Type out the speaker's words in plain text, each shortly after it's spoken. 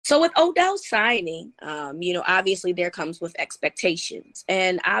So with Odell signing, obviously there comes with expectations.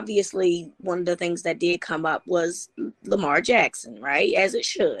 And obviously one of the things that did come up was Lamar Jackson, right? As it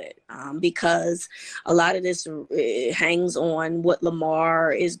should, because a lot of this hangs on what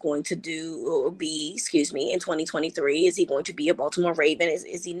Lamar is going to do or be, in 2023. Is he going to be a Baltimore Raven?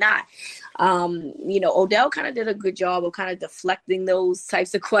 Is he not? Odell kind of did a good job of kind of deflecting those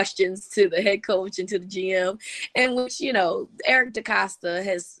types of questions to the head coach and to the GM, and which, Eric DaCosta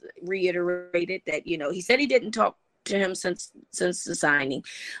has reiterated that, he said he didn't talk to him since the signing,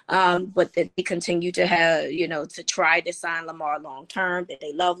 but that they continue to have, to try to sign Lamar long term, that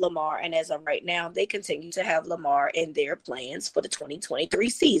they love Lamar, and as of right now, they continue to have Lamar in their plans for the 2023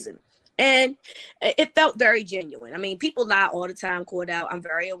 season. And it felt very genuine. I mean, people lie all the time, Cordell. I'm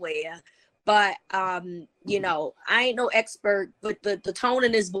very aware. But, I ain't no expert, but the tone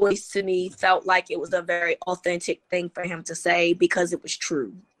in his voice to me felt like it was a very authentic thing for him to say because it was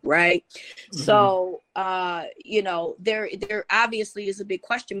true, right? Mm-hmm. So, there obviously is a big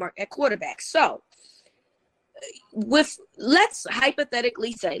question mark at quarterback. So, let's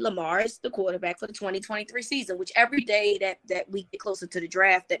hypothetically say Lamar is the quarterback for the 2023 season, which every day that we get closer to the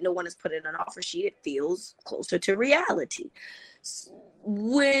draft that no one has put in an offer sheet, it feels closer to reality.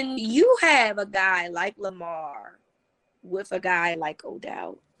 When you have a guy like Lamar with a guy like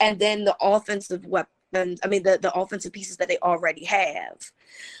Odell, and then the offensive weapons, the offensive pieces that they already have,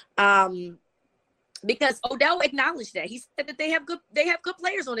 because Odell acknowledged that. He said that they have good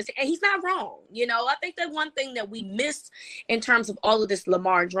players on this, and he's not wrong. I think that one thing that we missed in terms of all of this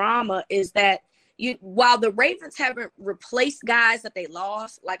Lamar drama is that while the Ravens haven't replaced guys that they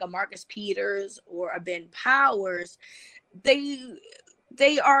lost, like a Marcus Peters or a Ben Powers,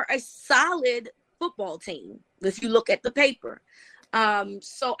 they are a solid football team if you look at the paper.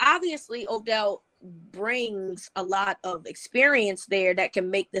 So obviously Odell brings a lot of experience there that can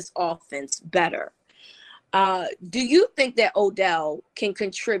make this offense better. Do you think that Odell can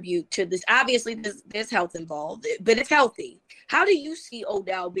contribute to this? Obviously, there's health involved, but if healthy, how do you see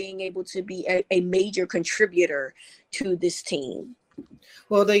Odell being able to be a major contributor to this team?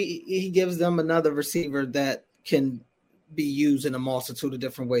 Well, he gives them another receiver that can be used in a multitude of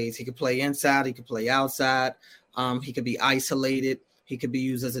different ways. He could play inside, he could play outside, he could be isolated, he could be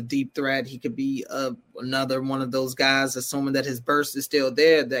used as a deep threat, he could be another one of those guys, assuming that his burst is still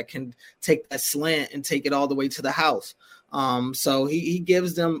there, that can take that slant and take it all the way to the house. So he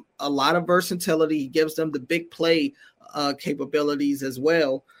gives them a lot of versatility. He gives them the big play capabilities as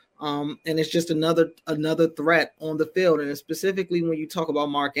well. And it's just another threat on the field. And specifically when you talk about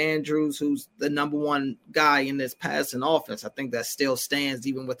Mark Andrews, who's the number one guy in this passing offense, I think that still stands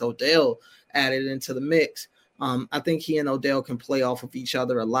even with Odell added into the mix. I think he and Odell can play off of each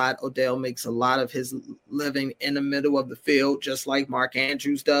other a lot. Odell makes a lot of his living in the middle of the field, just like Mark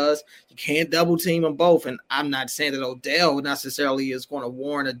Andrews does. You can't double team them both. And I'm not saying that Odell necessarily is going to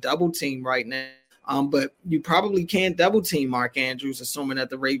warrant a double team right now. But you probably can't double team Mark Andrews, assuming that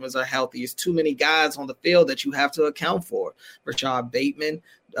the Ravens are healthy. It's too many guys on the field that you have to account for. Rashad Bateman,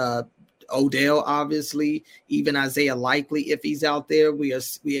 Odell, obviously, even Isaiah Likely, if he's out there. We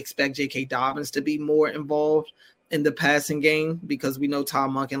expect J.K. Dobbins to be more involved in the passing game because we know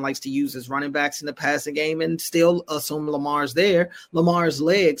Tom Monken likes to use his running backs in the passing game, and still assume Lamar's there. Lamar's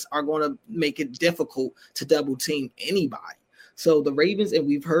legs are going to make it difficult to double team anybody. So the Ravens, and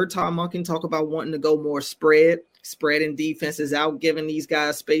we've heard Tom Monken talk about wanting to go more spreading defenses out, giving these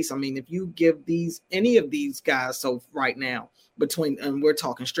guys space. I mean, if you give any of these guys, so right now, and we're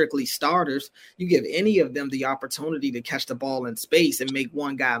talking strictly starters, you give any of them the opportunity to catch the ball in space and make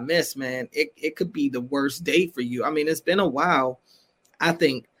one guy miss, man, it could be the worst day for you. I mean, it's been a while, I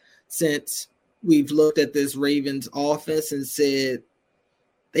think, since we've looked at this Ravens offense and said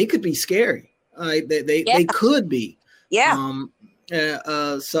they could be scary. They could be. Yeah.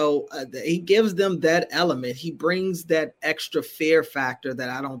 So he gives them that element. He brings that extra fear factor that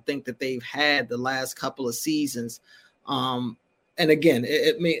I don't think that they've had the last couple of seasons. And again,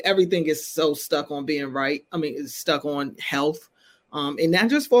 everything is so stuck on being right. I mean, it's stuck on health. And not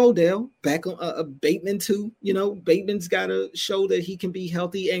just for Odell, back on Bateman too. Bateman's got to show that he can be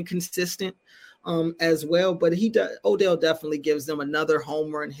healthy and consistent as well. But Odell definitely gives them another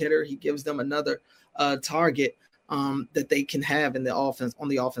home run hitter. He gives them another target that they can have in the offense, on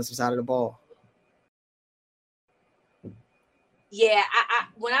the offensive side of the ball. Yeah,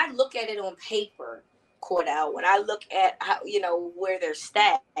 when I look at it on paper, Cordell, when I look at how, where they're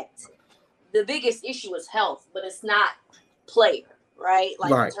stacked, the biggest issue is health, but it's not player, right?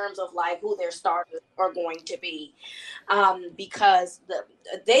 Right. In terms of who their starters are going to be, because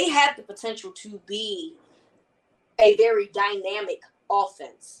they have the potential to be a very dynamic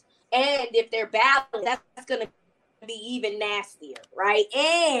offense. And if they're balanced, that's going to be even nastier, right?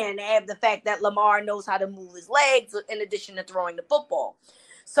 And add the fact that Lamar knows how to move his legs in addition to throwing the football.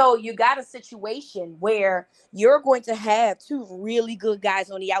 So you got a situation where you're going to have two really good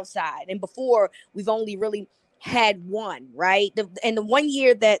guys on the outside. And before, we've only really had one, right? And the 1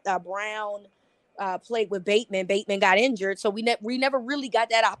 year that Brown played with Bateman got injured. So we never really got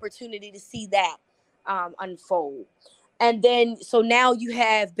that opportunity to see that unfold. And then, so now you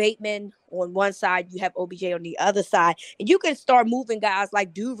have Bateman on one side, you have OBJ on the other side, and you can start moving guys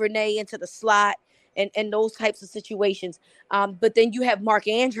like Duvernay into the slot and those types of situations. But then you have Mark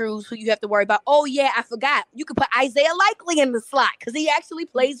Andrews, who you have to worry about. Oh, yeah, I forgot. You could put Isaiah Likely in the slot because he actually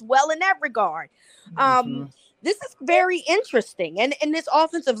plays well in that regard. This is very interesting. And this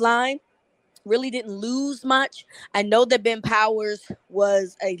offensive line really didn't lose much. I know that Ben Powers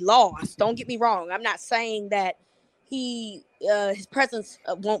was a loss. Don't get me wrong. I'm not saying that his presence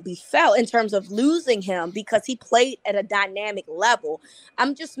won't be felt in terms of losing him because he played at a dynamic level.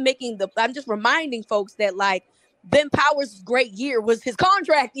 I'm just reminding folks that like Ben Powers' great year was his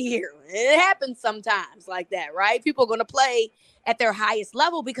contract year. It happens sometimes like that, right? People are going to play at their highest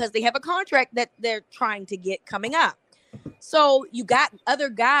level because they have a contract that they're trying to get coming up. So you got other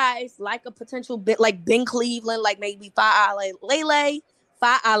guys like a potential bit like Ben Cleveland, like maybe Fa'alele.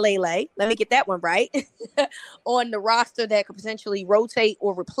 Let me get that one right on the roster that could potentially rotate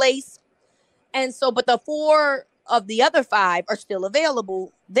or replace. And so, but the 4 of the other 5 are still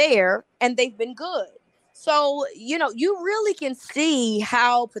available there and they've been good. So, you really can see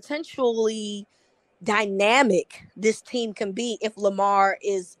how potentially dynamic this team can be if Lamar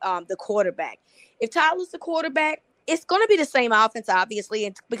is the quarterback. If Tyler's the quarterback, it's going to be the same offense, obviously,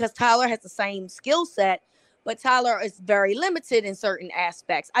 and because Tyler has the same skill set, but Tyler is very limited in certain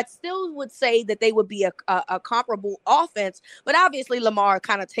aspects. I still would say that they would be a comparable offense, but obviously Lamar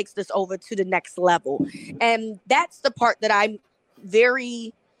kind of takes this over to the next level. And that's the part that I'm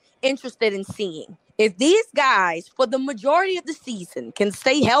very interested in seeing. If these guys, for the majority of the season, can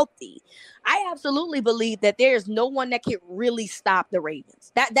stay healthy, I absolutely believe that there is no one that can really stop the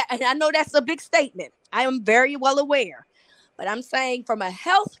Ravens. And I know that's a big statement. I am very well aware. But I'm saying from a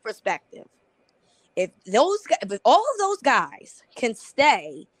health perspective, if all of those guys can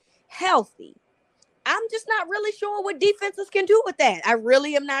stay healthy, I'm just not really sure what defenses can do with that. I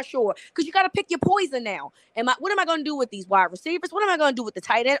really am not sure because you got to pick your poison now. What am I going to do with these wide receivers? What am I going to do with the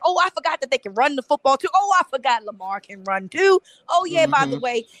tight end? Oh, I forgot that they can run the football too. Oh, I forgot Lamar can run too. Oh, yeah, by the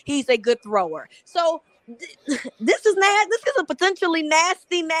way, he's a good thrower. So this is a potentially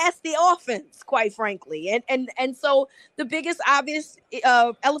nasty offense, quite frankly. And so the biggest obvious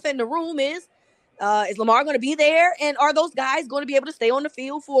elephant in the room is Lamar going to be there? And are those guys going to be able to stay on the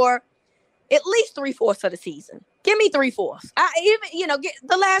field for at least 3/4 of the season? Give me 3/4. Get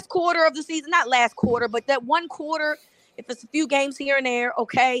the last quarter of the season, not last quarter, but that one quarter, if it's a few games here and there,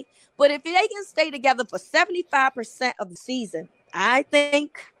 okay. But if they can stay together for 75% of the season, I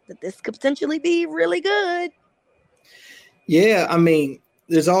think that this could potentially be really good. Yeah, I mean,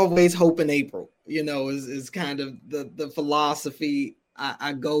 there's always hope in April, is kind of the philosophy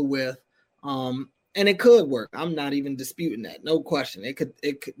I go with. And it could work. I'm not even disputing that. No question. It could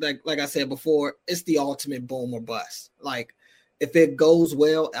like I said before, it's the ultimate boom or bust. Like if it goes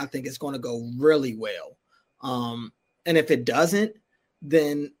well, I think it's going to go really well. And if it doesn't,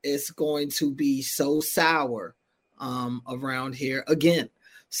 then it's going to be so sour around here again.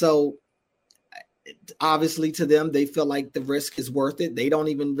 So obviously to them, they feel like the risk is worth it. They don't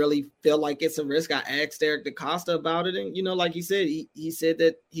even really feel like it's a risk. I asked Eric DaCosta about it. And, like he said, he said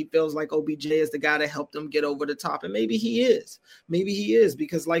that he feels like OBJ is the guy that helped them get over the top. And maybe he is.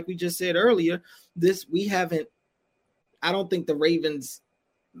 Because like we just said earlier, I don't think the Ravens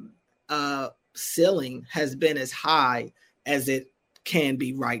ceiling has been as high as it can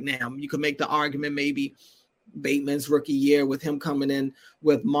be right now. You could make the argument maybe Bateman's rookie year with him coming in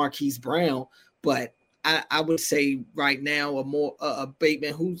with Marquise Brown, but I would say right now a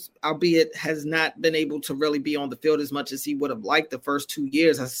Bateman who's albeit has not been able to really be on the field as much as he would have liked the first 2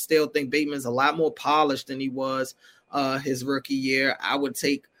 years. I still think Bateman's a lot more polished than he was his rookie year. I would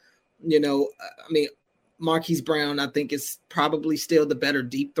take, Marquise Brown, I think is probably still the better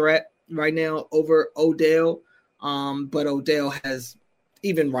deep threat right now over Odell. But Odell has,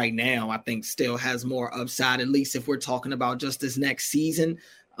 even right now, I think still has more upside, at least if we're talking about just this next season.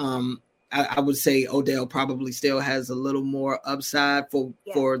 I would say Odell probably still has a little more upside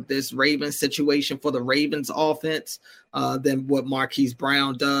for this Ravens situation, for the Ravens offense, than what Marquise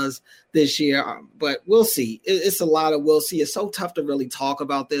Brown does this year. But we'll see. It's a lot of we'll see. It's so tough to really talk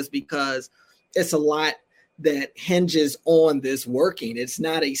about this because it's a lot that hinges on this working. It's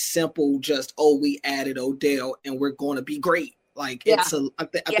not a simple just, oh, we added Odell and we're going to be great. Like I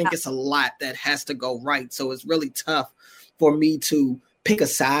think it's a lot that has to go right. So it's really tough for me to pick a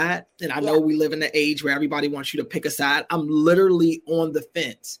side. And I know we live in an age where everybody wants you to pick a side. I'm literally on the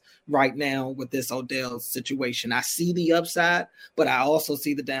fence right now with this Odell situation. I see the upside, but I also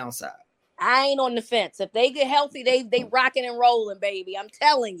see the downside. I ain't on the fence. If they get healthy, they rocking and rolling, baby. I'm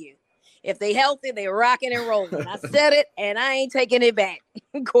telling you. If they healthy, they rocking and rolling. I said it, and I ain't taking it back.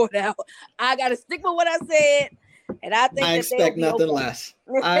 Cordell, I got to stick with what I said, and I think I expect nothing less.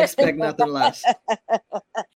 I expect nothing less.